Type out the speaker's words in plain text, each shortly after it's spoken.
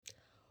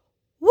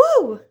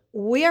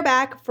We are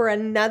back for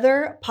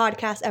another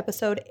podcast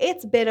episode.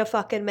 It's been a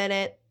fucking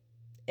minute.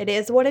 It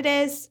is what it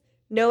is.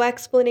 No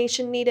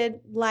explanation needed.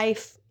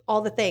 Life,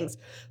 all the things.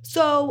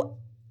 So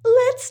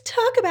let's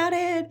talk about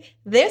it.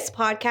 This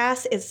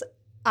podcast is,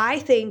 I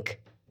think,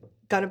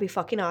 gonna be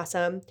fucking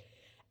awesome.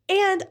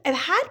 And I've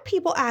had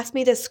people ask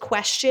me this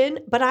question,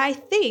 but I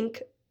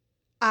think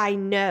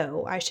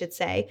I should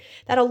say,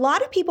 that a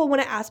lot of people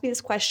want to ask me this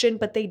question,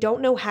 but they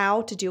don't know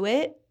how to do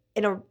it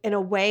in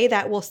a way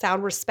that will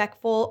sound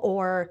respectful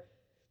or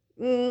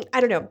I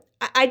don't know.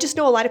 I just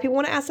know a lot of people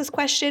want to ask this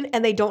question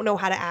and they don't know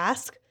how to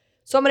ask.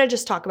 So I'm going to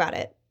just talk about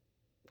it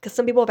because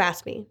some people have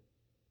asked me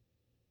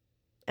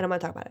and I'm going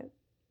to talk about it.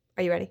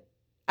 Are you ready?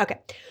 Okay.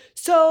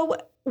 So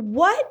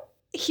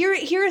here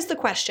is the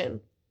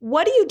question.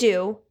 What do you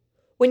do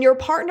when your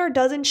partner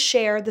doesn't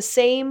share the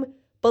same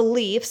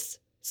beliefs?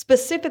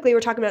 Specifically, we're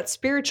talking about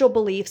spiritual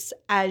beliefs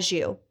as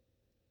you.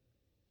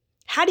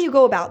 How do you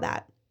go about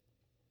that?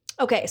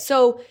 Okay,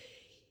 so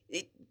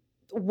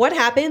what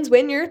happens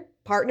when your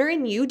partner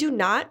and you do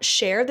not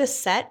share the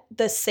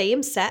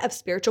same set of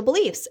spiritual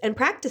beliefs and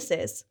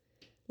practices?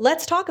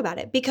 Let's talk about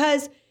it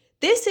because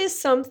this is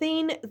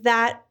something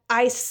that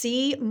I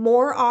see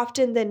more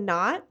often than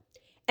not.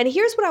 And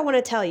here's what I want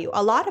to tell you.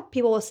 A lot of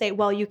people will say,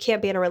 well, you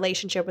can't be in a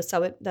relationship with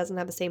someone that doesn't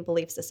have the same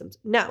belief systems.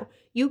 No,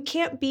 you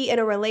can't be in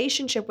a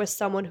relationship with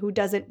someone who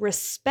doesn't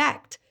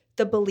respect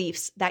the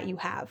beliefs that you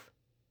have.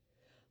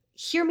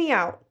 Hear me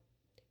out.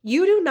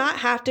 You do not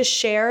have to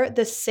share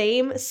the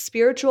same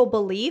spiritual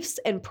beliefs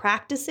and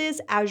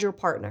practices as your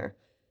partner.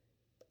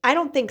 I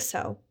don't think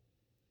so.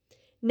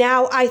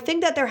 Now, I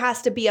think that there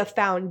has to be a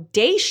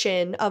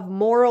foundation of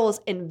morals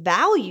and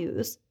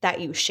values that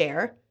you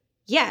share.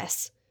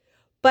 Yes.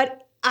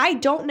 But I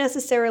don't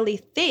necessarily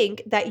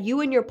think that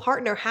you and your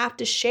partner have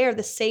to share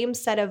the same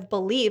set of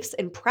beliefs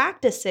and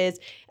practices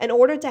in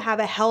order to have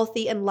a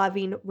healthy and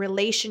loving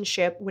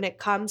relationship when it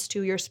comes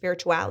to your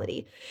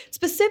spirituality.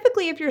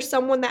 Specifically, if you're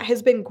someone that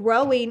has been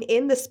growing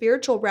in the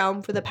spiritual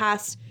realm for the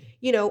past,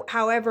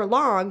 however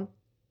long,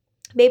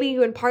 maybe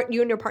you and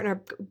your partner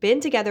have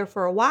been together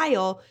for a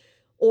while,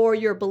 or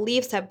your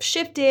beliefs have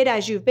shifted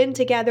as you've been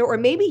together, or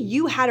maybe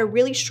you had a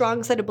really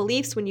strong set of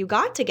beliefs when you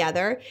got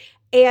together,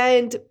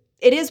 and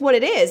it is what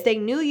it is. They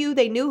knew you,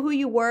 they knew who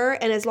you were,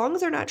 and as long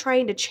as they're not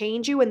trying to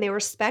change you and they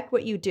respect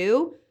what you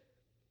do,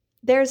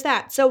 there's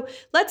that. So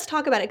let's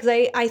talk about it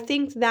because I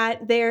think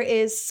that there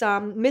is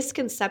some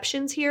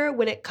misconceptions here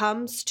when it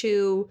comes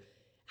to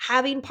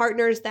having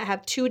partners that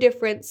have two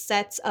different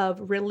sets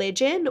of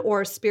religion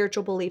or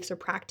spiritual beliefs or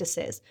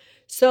practices.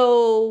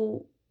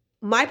 So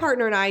my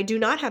partner and I do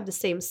not have the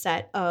same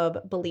set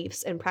of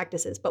beliefs and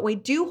practices, but we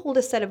do hold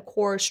a set of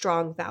core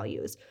strong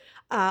values,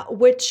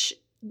 which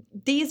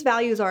these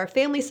values are a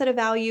family set of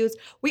values.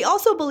 We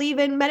also believe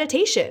in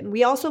meditation.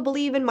 We also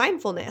believe in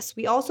mindfulness.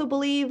 We also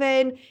believe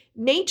in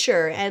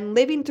nature and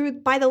living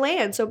by the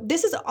land. So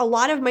this is a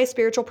lot of my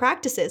spiritual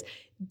practices.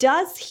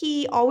 Does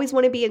he always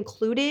want to be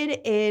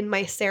included in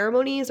my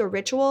ceremonies or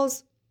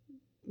rituals?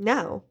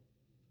 No,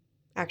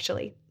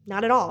 actually,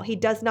 not at all. He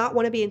does not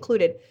want to be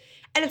included.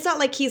 And it's not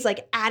like he's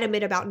like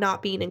adamant about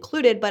not being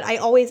included, but I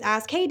always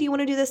ask, hey, do you want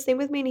to do this thing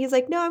with me? And he's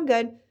like, no, I'm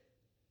good.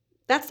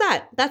 That's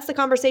that. That's the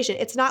conversation.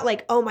 It's not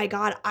like, oh my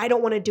God, I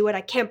don't want to do it.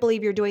 I can't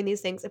believe you're doing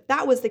these things. If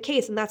that was the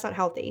case, then that's not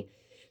healthy.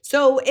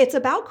 So it's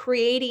about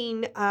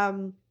creating,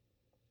 I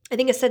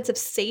think, a sense of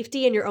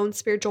safety in your own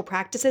spiritual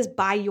practices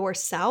by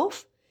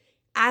yourself,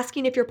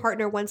 asking if your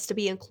partner wants to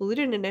be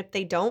included. And if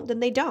they don't, then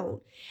they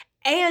don't.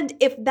 And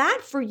if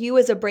that for you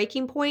is a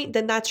breaking point,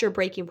 then that's your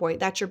breaking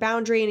point. That's your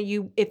boundary.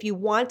 And if you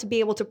want to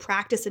be able to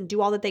practice and do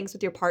all the things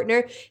with your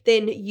partner,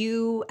 then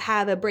you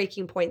have a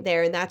breaking point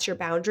there and that's your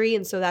boundary.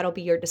 And so that'll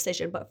be your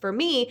decision. But for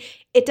me,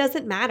 it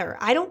doesn't matter.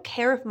 I don't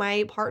care if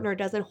my partner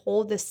doesn't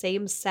hold the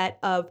same set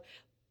of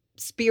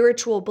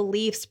spiritual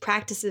beliefs,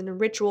 practices, and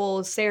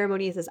rituals,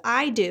 ceremonies as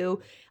I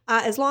do.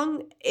 As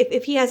long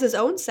if he has his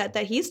own set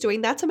that he's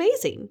doing, that's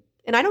amazing.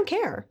 And I don't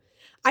care.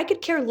 I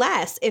could care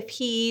less if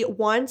he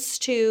wants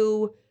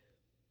to,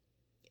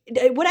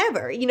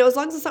 whatever, as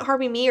long as it's not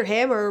harming me or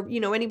him or,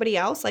 anybody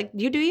else, like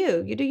you do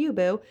you,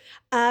 boo.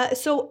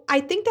 So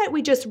I think that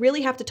we just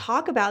really have to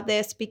talk about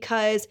this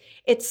because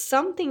it's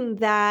something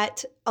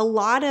that a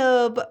lot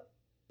of,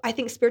 I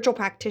think, spiritual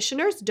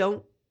practitioners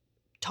don't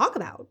talk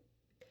about.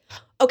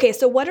 Okay,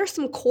 so what are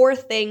some core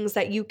things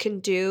that you can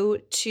do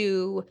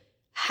to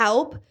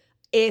help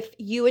if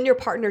you and your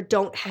partner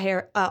don't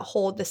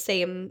hold the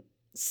same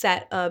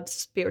set of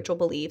spiritual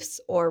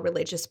beliefs or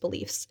religious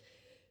beliefs?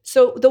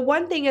 So the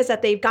one thing is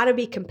that they've got to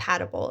be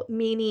compatible,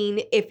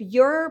 meaning if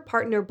your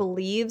partner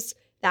believes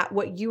that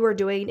what you are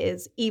doing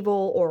is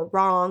evil or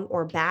wrong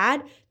or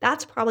bad,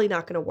 that's probably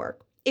not going to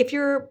work. If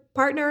your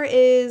partner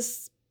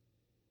is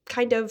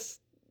kind of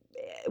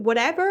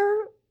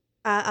whatever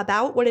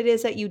about what it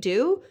is that you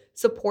do,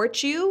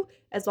 support you,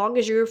 as long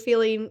as you're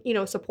feeling,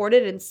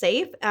 supported and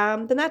safe,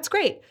 then that's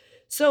great.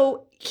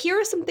 So here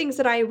are some things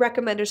that I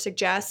recommend or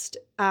suggest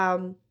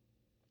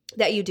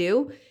that you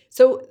do.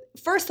 So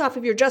first off,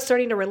 if you're just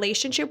starting a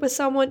relationship with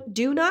someone,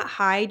 do not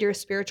hide your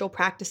spiritual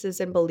practices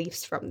and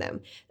beliefs from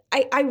them.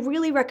 I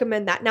really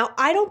recommend that. Now,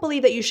 I don't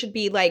believe that you should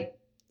be like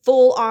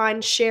full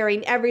on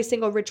sharing every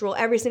single ritual,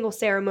 every single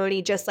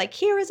ceremony, just like,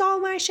 here is all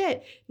my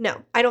shit.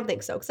 No, I don't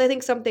think so. Because I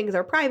think some things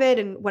are private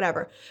and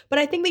whatever. But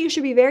I think that you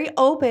should be very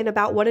open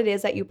about what it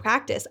is that you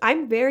practice.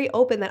 I'm very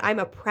open that I'm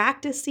a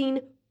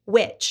practicing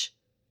witch.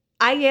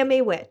 I am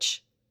a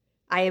witch.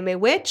 I am a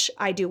witch.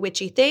 I do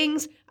witchy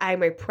things. I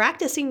am a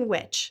practicing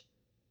witch.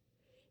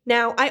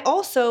 Now, I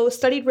also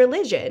studied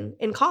religion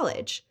in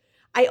college.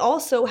 I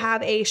also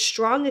have a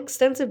strong,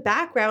 extensive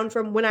background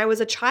from when I was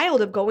a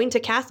child of going to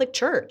Catholic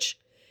church.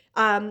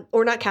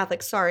 Or not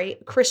Catholic, sorry,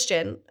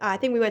 Christian. I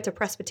think we went to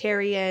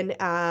Presbyterian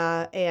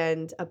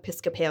and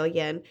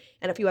Episcopalian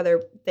and a few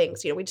other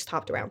things. We just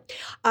hopped around.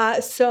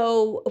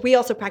 So we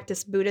also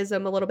practiced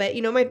Buddhism a little bit.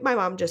 My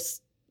mom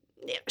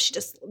she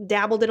just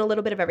dabbled in a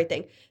little bit of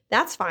everything.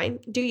 That's fine.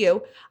 Do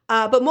you?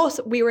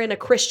 But we were in a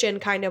Christian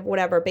kind of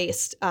whatever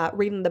based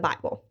reading the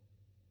Bible.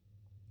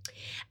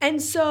 And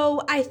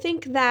so I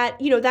think that,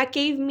 that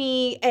gave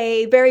me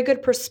a very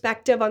good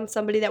perspective on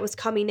somebody that was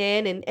coming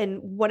in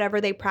and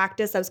whatever they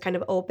practiced. I was kind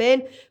of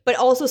open, but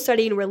also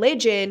studying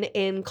religion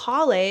in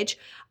college,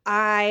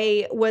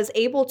 I was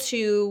able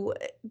to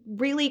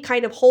really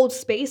kind of hold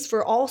space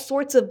for all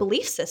sorts of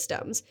belief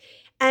systems.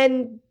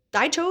 And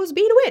I chose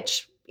being a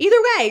witch. Either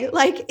way,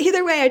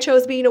 I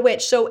chose being a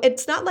witch. So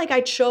it's not like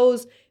I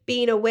chose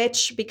being a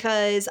witch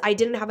because I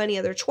didn't have any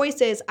other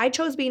choices. I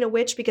chose being a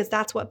witch because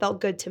that's what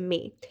felt good to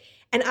me.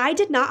 And I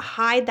did not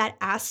hide that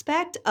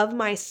aspect of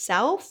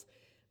myself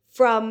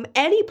from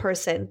any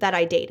person that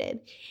I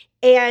dated.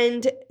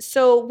 And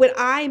so when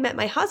I met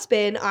my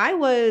husband, I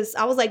was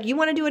like, you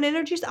want to do an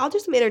energy? I'll do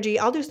some energy.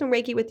 I'll do some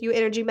Reiki with you,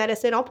 energy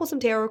medicine. I'll pull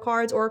some tarot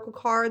cards, oracle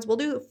cards. We'll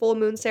do full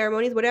moon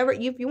ceremonies, whatever.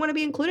 If you want to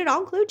be included,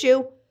 I'll include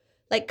you.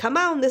 Like, come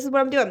on, this is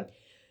what I'm doing.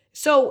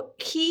 So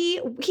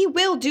he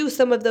will do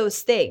some of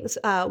those things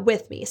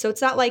with me. So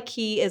it's not like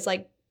he is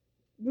like,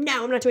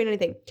 no, I'm not doing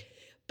anything.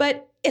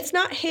 But it's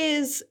not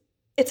his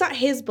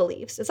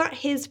beliefs. It's not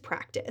his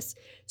practice.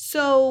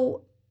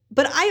 So,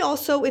 but I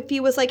also, if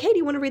he was like, hey, do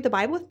you want to read the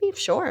Bible with me?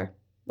 Sure.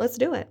 Let's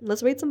do it.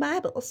 Let's read some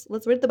Bibles.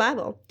 Let's read the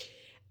Bible.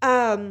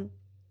 And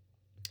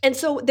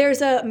so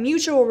there's a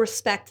mutual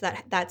respect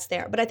that's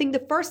there. But I think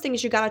the first thing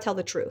is you got to tell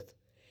the truth.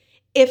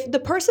 If the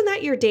person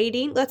that you're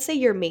dating, let's say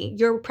you're me,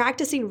 you're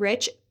practicing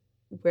rich,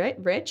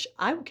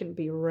 I can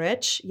be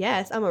rich.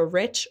 Yes, I'm a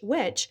rich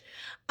witch.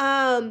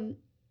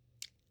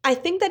 I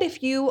think that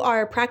if you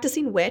are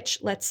practicing witch,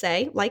 let's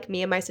say, like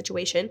me in my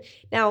situation,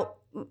 now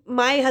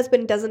my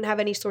husband doesn't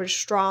have any sort of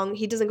strong,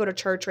 he doesn't go to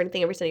church or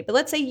anything every Sunday, but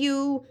let's say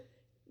you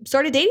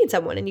started dating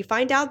someone and you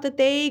find out that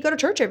they go to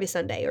church every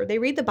Sunday or they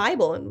read the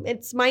Bible and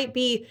it might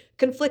be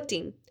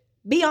conflicting.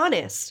 Be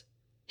honest.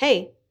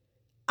 Hey,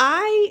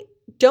 I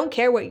don't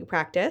care what you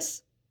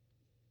practice.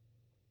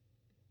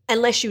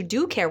 Unless you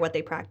do care what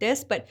they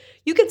practice, but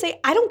you can say,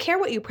 I don't care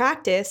what you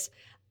practice,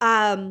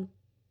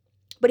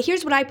 but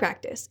here's what I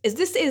practice. Is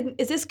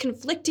this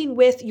conflicting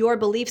with your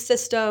belief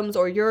systems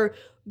or your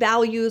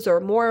values or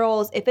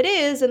morals? If it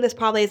is, then this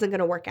probably isn't going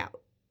to work out.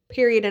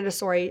 Period, end of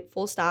story,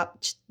 full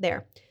stop,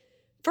 there.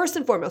 First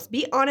and foremost,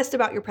 be honest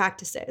about your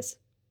practices.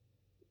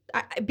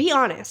 Be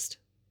honest.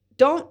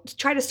 Don't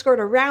try to skirt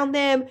around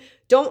them.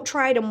 Don't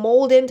try to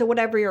mold into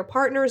whatever your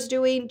partner is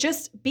doing.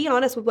 Just be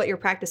honest with what your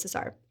practices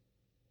are.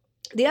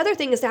 The other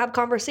thing is to have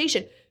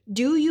conversation.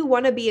 Do you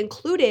want to be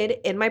included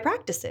in my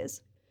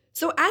practices?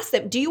 So ask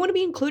them, do you want to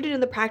be included in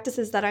the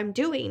practices that I'm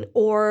doing?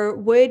 Or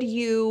would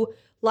you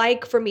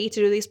like for me to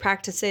do these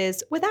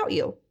practices without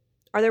you?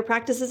 Are there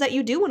practices that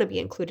you do want to be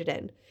included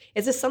in?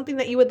 Is this something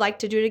that you would like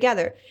to do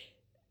together?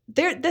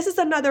 This is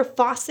another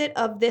facet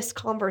of this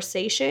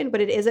conversation,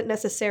 but it isn't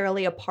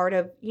necessarily a part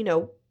of,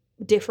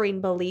 differing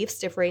beliefs,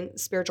 differing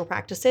spiritual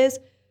practices.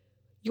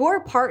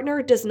 Your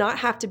partner does not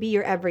have to be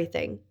your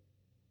everything.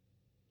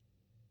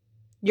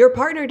 Your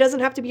partner doesn't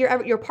have to be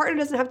your partner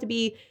doesn't have to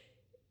be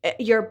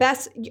your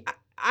best.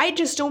 I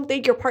just don't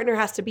think your partner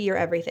has to be your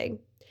everything.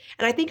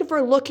 And I think if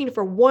we're looking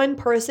for one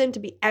person to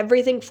be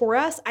everything for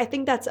us, I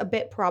think that's a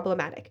bit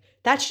problematic.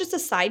 That's just a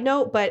side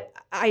note, but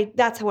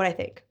that's what I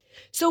think.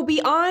 So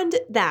beyond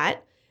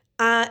that,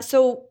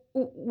 so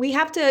we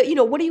have to,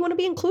 what do you want to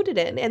be included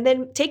in? And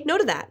then take note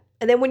of that.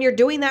 And then when you're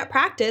doing that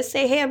practice,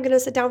 say, hey, I'm going to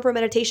sit down for a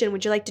meditation.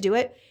 Would you like to do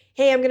it?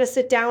 Hey, I'm going to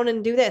sit down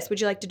and do this.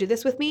 Would you like to do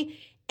this with me?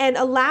 And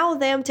allow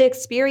them to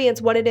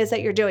experience what it is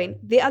that you're doing.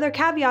 The other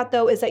caveat,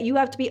 though, is that you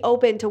have to be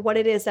open to what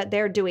it is that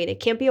they're doing. It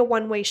can't be a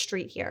one-way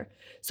street here.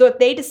 So if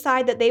they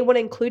decide that they want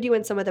to include you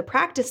in some of the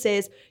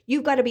practices,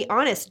 you've got to be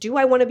honest. Do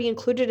I want to be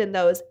included in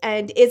those?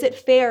 And is it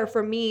fair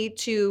for me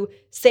to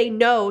say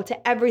no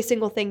to every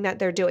single thing that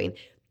they're doing?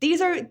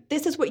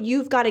 This is what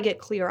you've got to get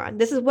clear on.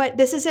 This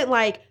isn't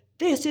like,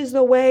 this is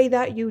the way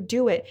that you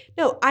do it.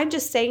 No, I'm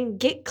just saying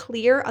get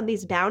clear on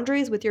these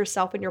boundaries with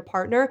yourself and your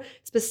partner,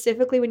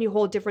 specifically when you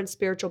hold different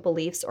spiritual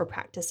beliefs or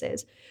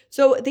practices.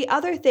 So the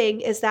other thing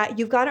is that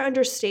you've got to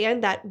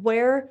understand that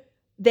where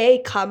they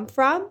come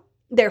from,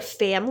 their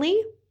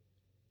family,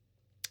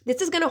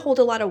 this is going to hold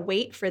a lot of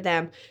weight for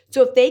them.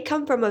 So if they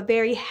come from a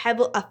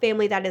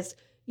family that is,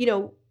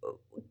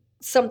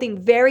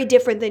 something very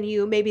different than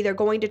you, maybe they're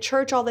going to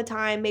church all the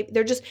time, maybe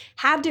they're just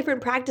have different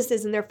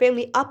practices and their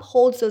family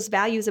upholds those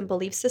values and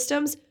belief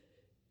systems,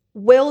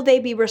 will they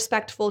be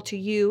respectful to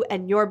you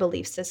and your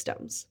belief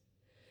systems?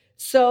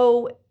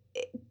 So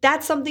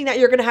that's something that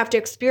you're going to have to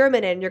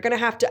experiment in. You're going to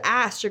have to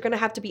ask. You're going to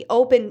have to be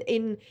open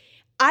in.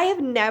 I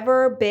have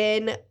never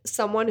been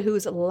someone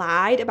who's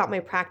lied about my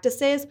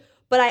practices,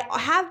 but I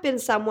have been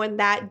someone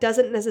that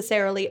doesn't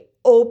necessarily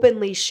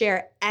openly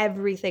share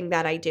everything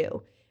that I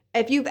do.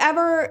 If you've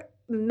ever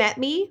met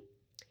me,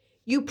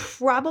 you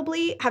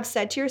probably have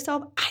said to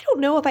yourself, I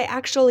don't know if I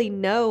actually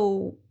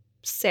know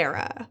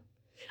Sarah.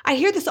 I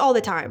hear this all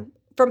the time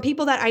from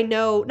people that I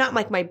know, not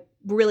like my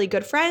really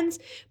good friends,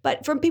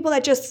 but from people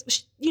that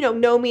just,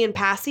 know me in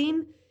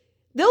passing.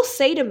 They'll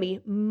say to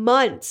me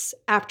months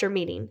after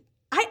meeting,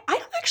 I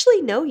don't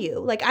actually know you.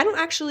 Like, I don't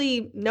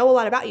actually know a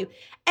lot about you.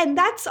 And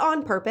that's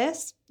on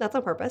purpose. That's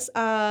on purpose.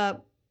 I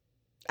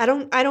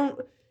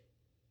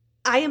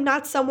am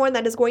not someone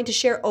that is going to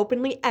share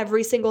openly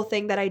every single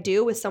thing that I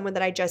do with someone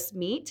that I just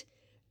meet.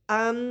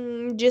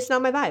 Just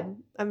not my vibe.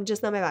 I'm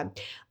just not my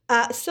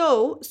vibe.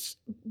 So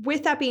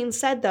with that being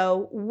said,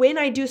 though, when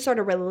I do start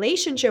a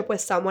relationship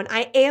with someone,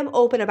 I am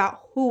open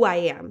about who I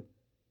am.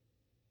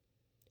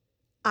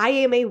 I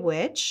am a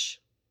witch.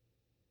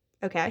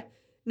 Okay.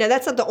 Now,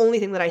 that's not the only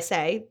thing that I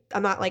say.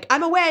 I'm not like,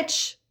 I'm a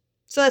witch,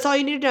 so that's all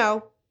you need to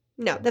know.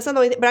 No, that's not the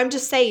only thing. But I'm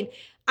just saying,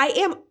 I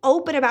am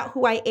open about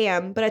who I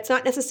am, but it's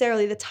not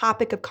necessarily the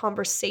topic of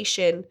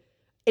conversation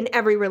in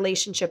every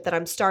relationship that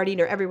I'm starting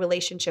or every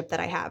relationship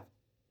that I have.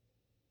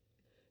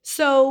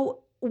 So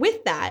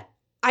with that,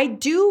 I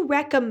do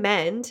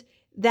recommend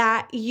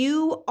that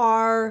you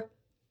are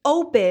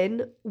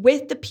open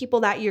with the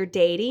people that you're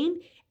dating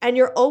and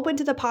you're open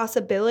to the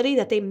possibility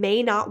that they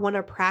may not want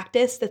to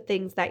practice the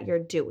things that you're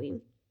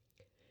doing.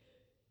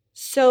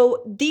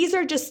 So these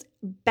are just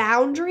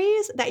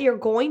boundaries that you're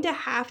going to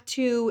have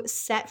to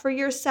set for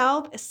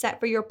yourself, set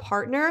for your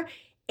partner,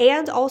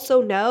 and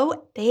also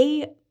know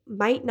they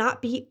might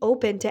not be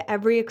open to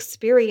every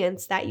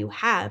experience that you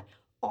have.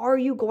 Are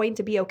you going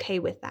to be okay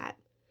with that?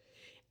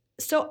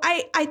 So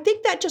I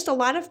think that just a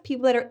lot of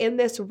people that are in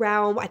this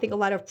realm, I think a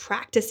lot of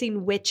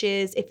practicing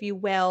witches, if you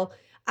will,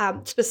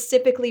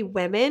 specifically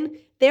women,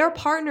 their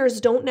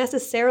partners don't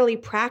necessarily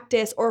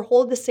practice or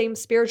hold the same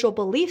spiritual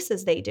beliefs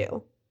as they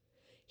do.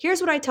 Here's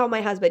what I tell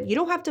my husband. You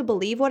don't have to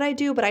believe what I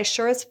do, but I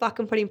sure as fuck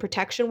am putting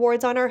protection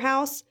wards on our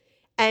house.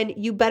 And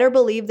you better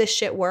believe this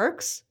shit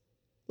works.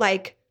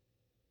 Like,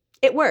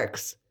 it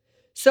works.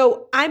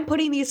 So I'm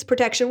putting these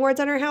protection wards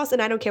on our house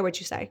and I don't care what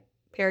you say.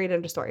 Period.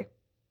 End of story.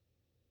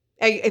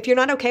 If you're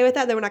not okay with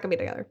that, then we're not going to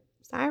be together.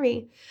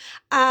 Sorry.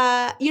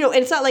 And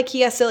it's not like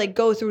he has to like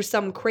go through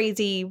some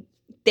crazy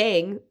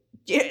thing.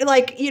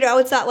 Like,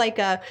 it's not like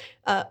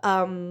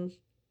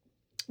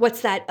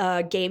what's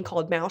that game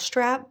called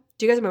Mousetrap?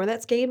 Do you guys remember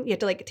that game? You have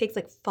to it takes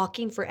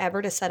fucking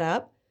forever to set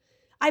up.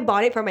 I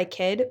bought it for my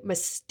kid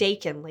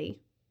mistakenly.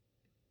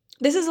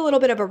 This is a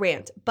little bit of a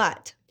rant,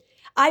 but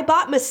I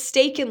bought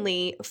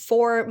mistakenly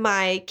for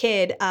my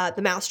kid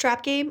the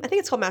Mousetrap game. I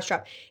think it's called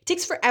Mousetrap. It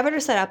takes forever to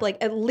set up,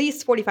 like at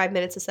least 45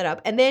 minutes to set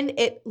up. And then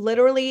it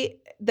literally,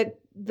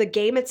 the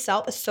game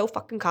itself is so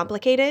fucking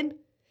complicated.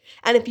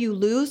 And if you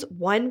lose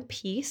one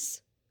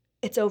piece,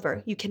 it's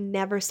over. You can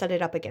never set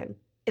it up again.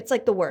 It's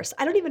like the worst.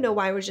 I don't even know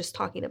why I was just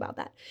talking about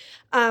that.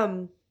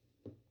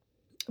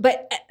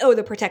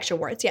 The protection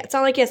wards. Yeah, it's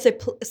not like he has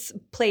to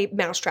play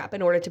Mousetrap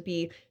in order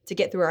to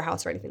get through our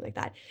house or anything like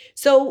that.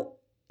 So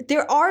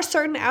there are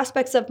certain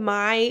aspects of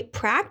my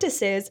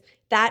practices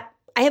that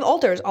I have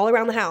altars all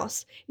around the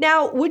house.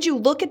 Now, would you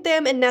look at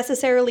them and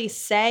necessarily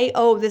say,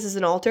 oh, this is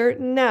an altar?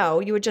 No,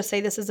 you would just say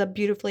this is a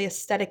beautifully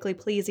aesthetically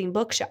pleasing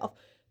bookshelf.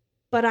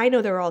 But I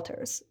know they're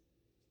altars,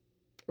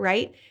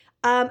 right?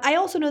 I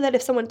also know that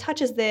if someone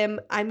touches them,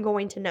 I'm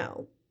going to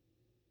know.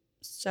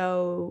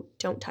 So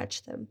don't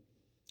touch them.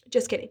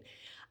 Just kidding.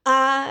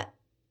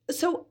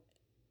 So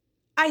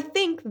I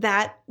think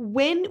that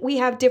when we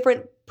have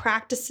different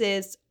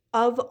practices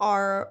of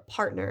our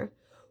partner,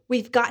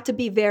 we've got to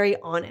be very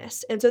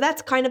honest. And so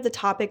that's kind of the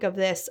topic of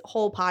this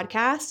whole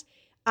podcast,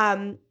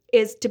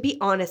 is to be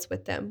honest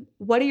with them.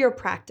 What are your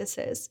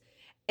practices?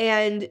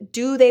 And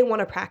do they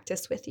want to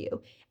practice with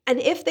you? And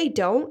if they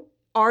don't,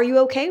 are you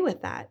okay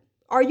with that?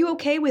 Are you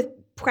okay with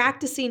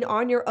practicing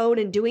on your own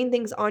and doing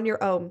things on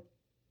your own?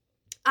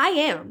 I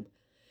am.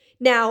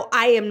 Now,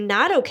 I am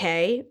not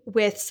okay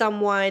with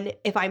someone,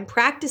 if I'm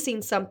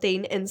practicing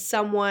something and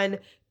someone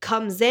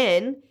comes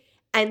in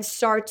and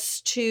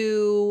starts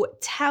to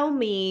tell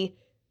me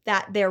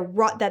that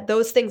that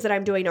those things that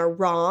I'm doing are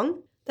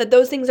wrong, that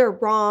those things are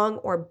wrong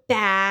or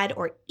bad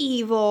or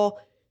evil.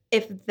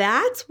 If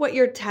that's what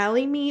you're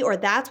telling me or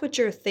that's what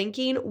you're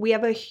thinking, we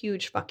have a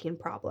huge fucking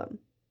problem.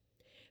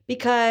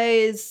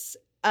 Because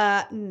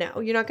no,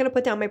 you're not going to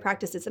put down my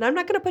practices and I'm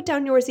not going to put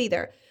down yours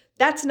either.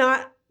 That's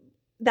not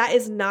that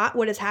is not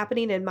what is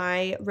happening in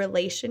my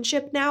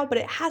relationship now, but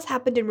it has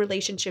happened in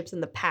relationships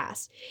in the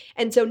past.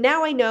 And so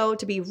now I know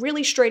to be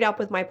really straight up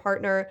with my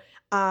partner,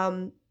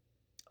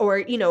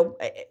 or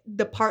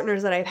the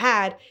partners that I've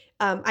had.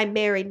 I'm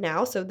married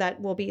now, so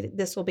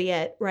this will be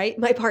it, right?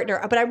 My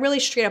partner, but I'm really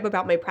straight up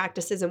about my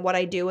practices and what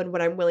I do and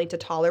what I'm willing to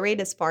tolerate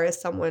as far as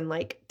someone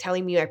like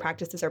telling me my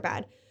practices are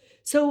bad.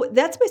 So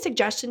that's my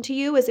suggestion to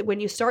you, is that when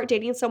you start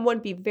dating someone,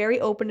 be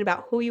very open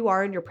about who you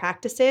are and your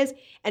practices.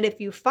 And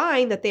if you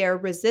find that they are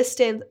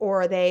resistant,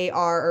 or they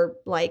are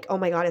like, oh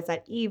my God, is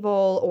that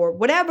evil, or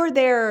whatever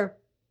their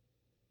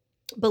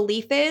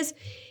belief is,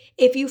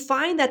 if you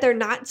find that they're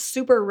not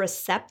super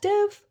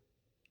receptive,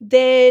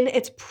 then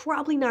it's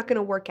probably not going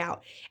to work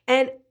out.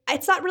 And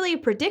it's not really a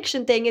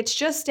prediction thing. It's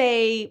just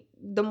the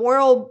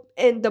morals,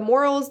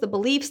 the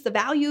beliefs, the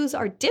values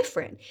are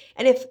different.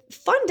 And if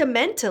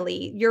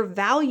fundamentally your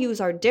values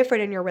are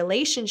different in your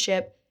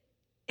relationship,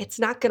 it's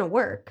not going to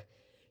work.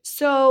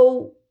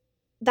 So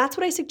that's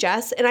what I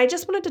suggest. And I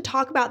just wanted to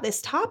talk about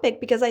this topic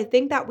because I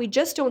think that we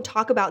just don't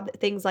talk about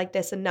things like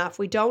this enough.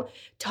 We don't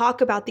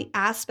talk about the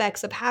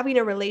aspects of having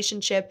a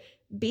relationship,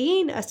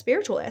 being a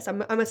spiritualist.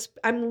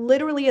 I'm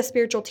literally a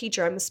spiritual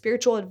teacher. I'm a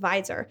spiritual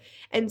advisor.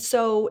 And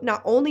so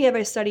not only have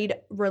I studied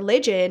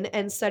religion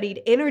and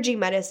studied energy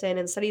medicine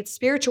and studied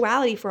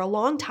spirituality for a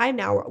long time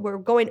now, we're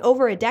going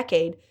over a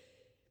decade.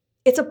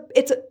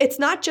 It's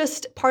not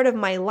just part of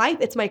my life,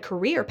 it's my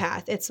career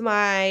path. It's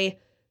my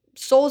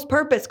soul's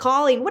purpose,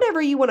 calling,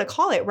 whatever you want to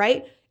call it,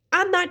 right?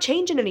 I'm not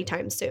changing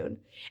anytime soon.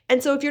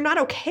 And so if you're not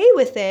okay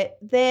with it,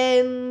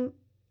 then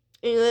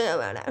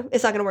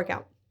it's not going to work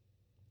out.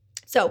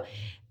 So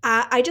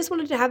I just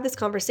wanted to have this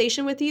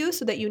conversation with you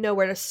so that you know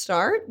where to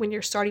start when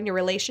you're starting your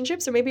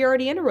relationships, or maybe you're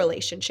already in a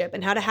relationship,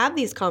 and how to have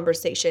these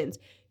conversations.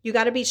 You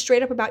got to be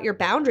straight up about your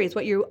boundaries,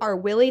 what you are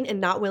willing and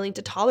not willing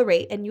to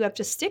tolerate, and you have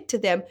to stick to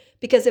them.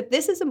 Because if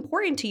this is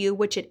important to you,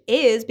 which it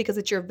is, because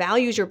it's your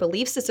values, your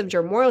belief systems,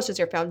 your morals, just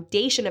your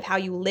foundation of how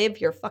you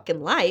live your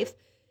fucking life,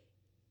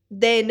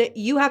 then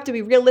you have to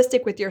be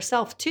realistic with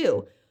yourself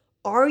too.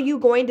 Are you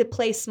going to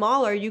play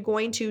small? Are you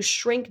going to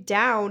shrink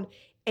down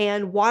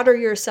and water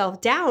yourself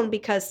down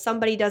because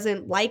somebody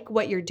doesn't like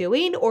what you're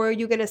doing? Or are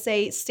you going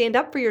to stand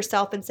up for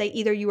yourself and say,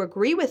 either you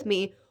agree with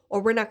me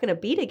or we're not going to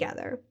be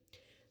together?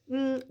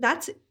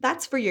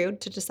 That's for you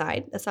to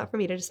decide. That's not for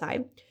me to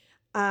decide.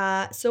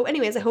 So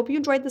anyways, I hope you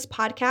enjoyed this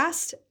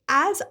podcast.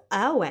 As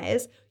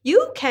always,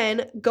 you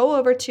can go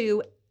over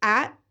to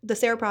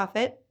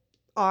 @thesarahprophet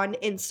on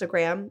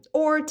Instagram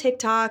or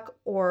TikTok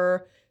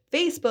or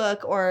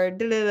Facebook or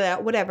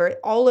whatever,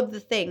 all of the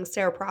things,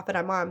 Sarah Prophet,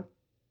 I'm on.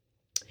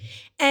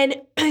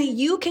 And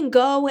you can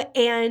go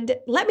and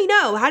let me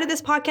know, how did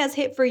this podcast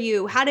hit for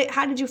you? How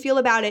did you feel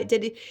about it?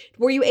 Did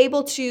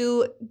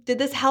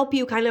this help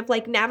you kind of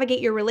like navigate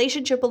your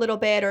relationship a little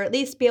bit, or at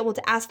least be able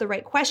to ask the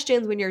right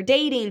questions when you're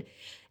dating?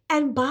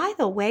 And by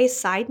the way,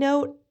 side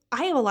note,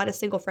 I have a lot of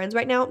single friends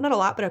right now, not a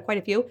lot, but quite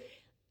a few.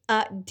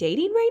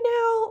 Dating right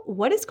now,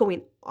 what is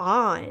going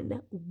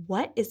on?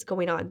 What is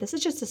going on? This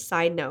is just a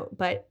side note,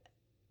 but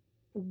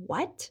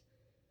what?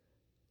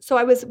 So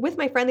I was with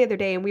my friend the other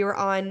day, and we were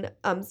on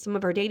some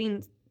of our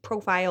dating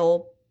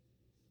profile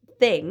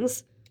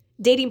things,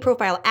 dating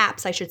profile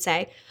apps, I should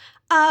say.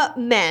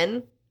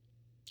 Men.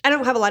 I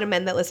don't have a lot of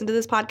men that listen to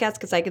this podcast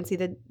because I can see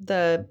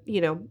the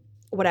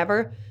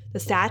whatever, the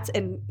stats,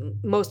 and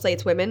mostly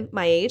it's women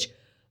my age,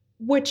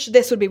 which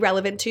this would be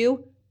relevant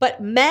to.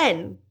 But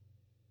men,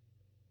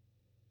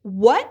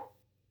 what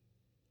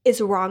is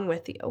wrong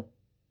with you?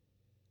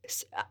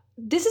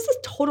 This is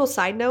a total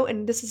side note,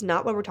 and this is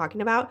not what we're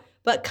talking about,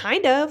 but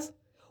kind of.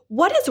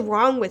 What is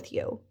wrong with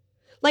you?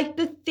 Like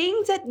the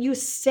things that you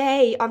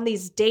say on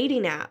these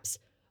dating apps.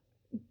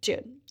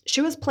 Dude,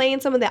 she was playing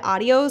some of the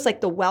audios,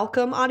 like the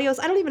welcome audios.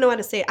 I don't even know how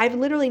to say it. I've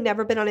literally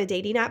never been on a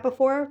dating app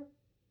before,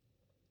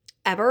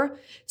 ever.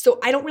 So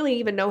I don't really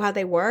even know how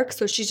they work.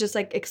 So she's just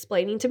like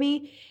explaining to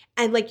me.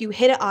 And like you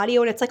hit an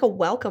audio, and it's like a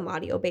welcome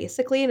audio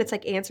basically. And it's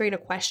like answering a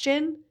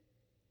question.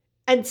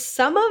 And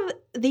some of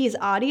these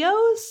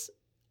audios,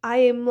 I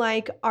am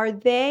like, are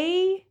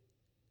they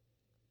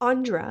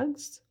on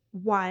drugs?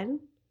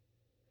 1.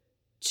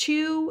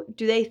 2,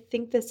 do they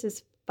think this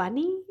is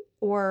funny?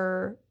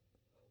 Or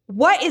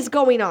what is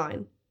going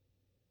on?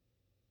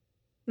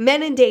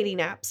 Men in dating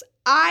apps.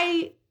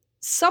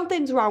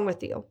 Something's wrong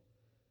with you.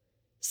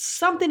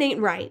 Something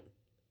ain't right.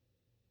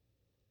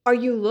 Are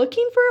you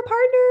looking for a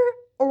partner,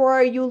 or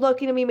are you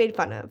looking to be made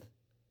fun of?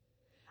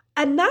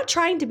 I'm not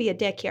trying to be a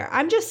dick here.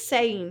 I'm just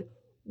saying,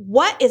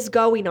 what is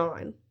going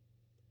on?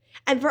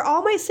 And for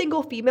all my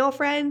single female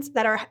friends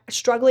that are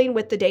struggling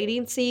with the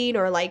dating scene,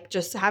 or like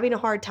just having a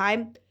hard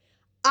time,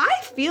 I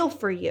feel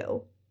for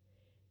you.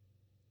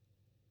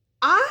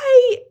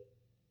 I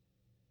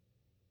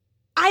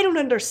don't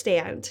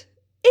understand.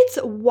 It's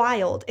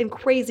wild and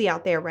crazy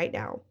out there right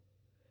now.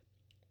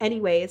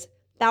 Anyways,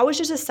 that was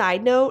just a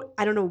side note.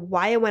 I don't know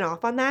why I went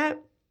off on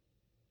that,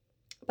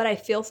 but I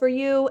feel for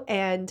you,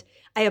 and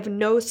I have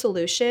no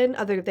solution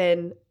other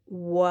than,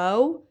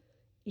 whoa,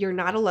 you're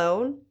not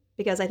alone,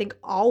 because I think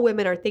all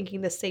women are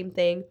thinking the same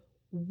thing.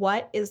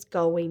 what is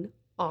going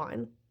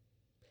on.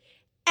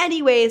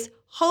 Anyways,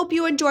 hope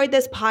you enjoyed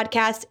this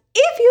podcast.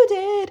 If you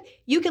did,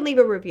 you can leave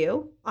a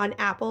review on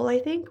Apple, I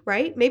think,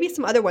 right? Maybe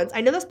some other ones.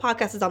 I know this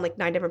podcast is on like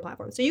 9 different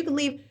platforms. So you can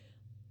leave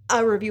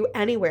a review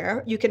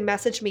anywhere. You can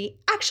message me.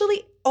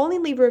 Actually, only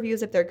leave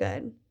reviews if they're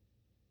good,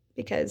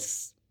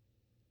 because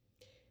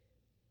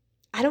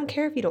I don't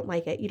care if you don't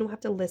like it. You don't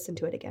have to listen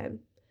to it again.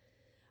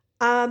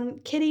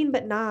 Kidding,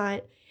 but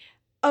not.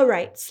 All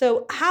right.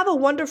 So have a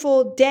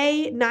wonderful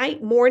day,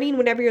 night, morning,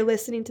 whenever you're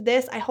listening to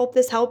this. I hope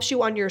this helps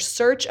you on your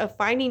search of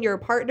finding your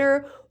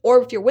partner,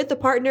 or if you're with a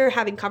partner,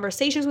 having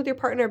conversations with your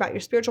partner about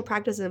your spiritual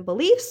practices and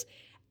beliefs.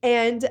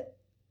 And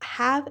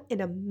have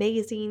an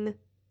amazing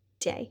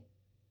day.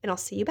 And I'll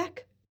see you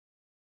back.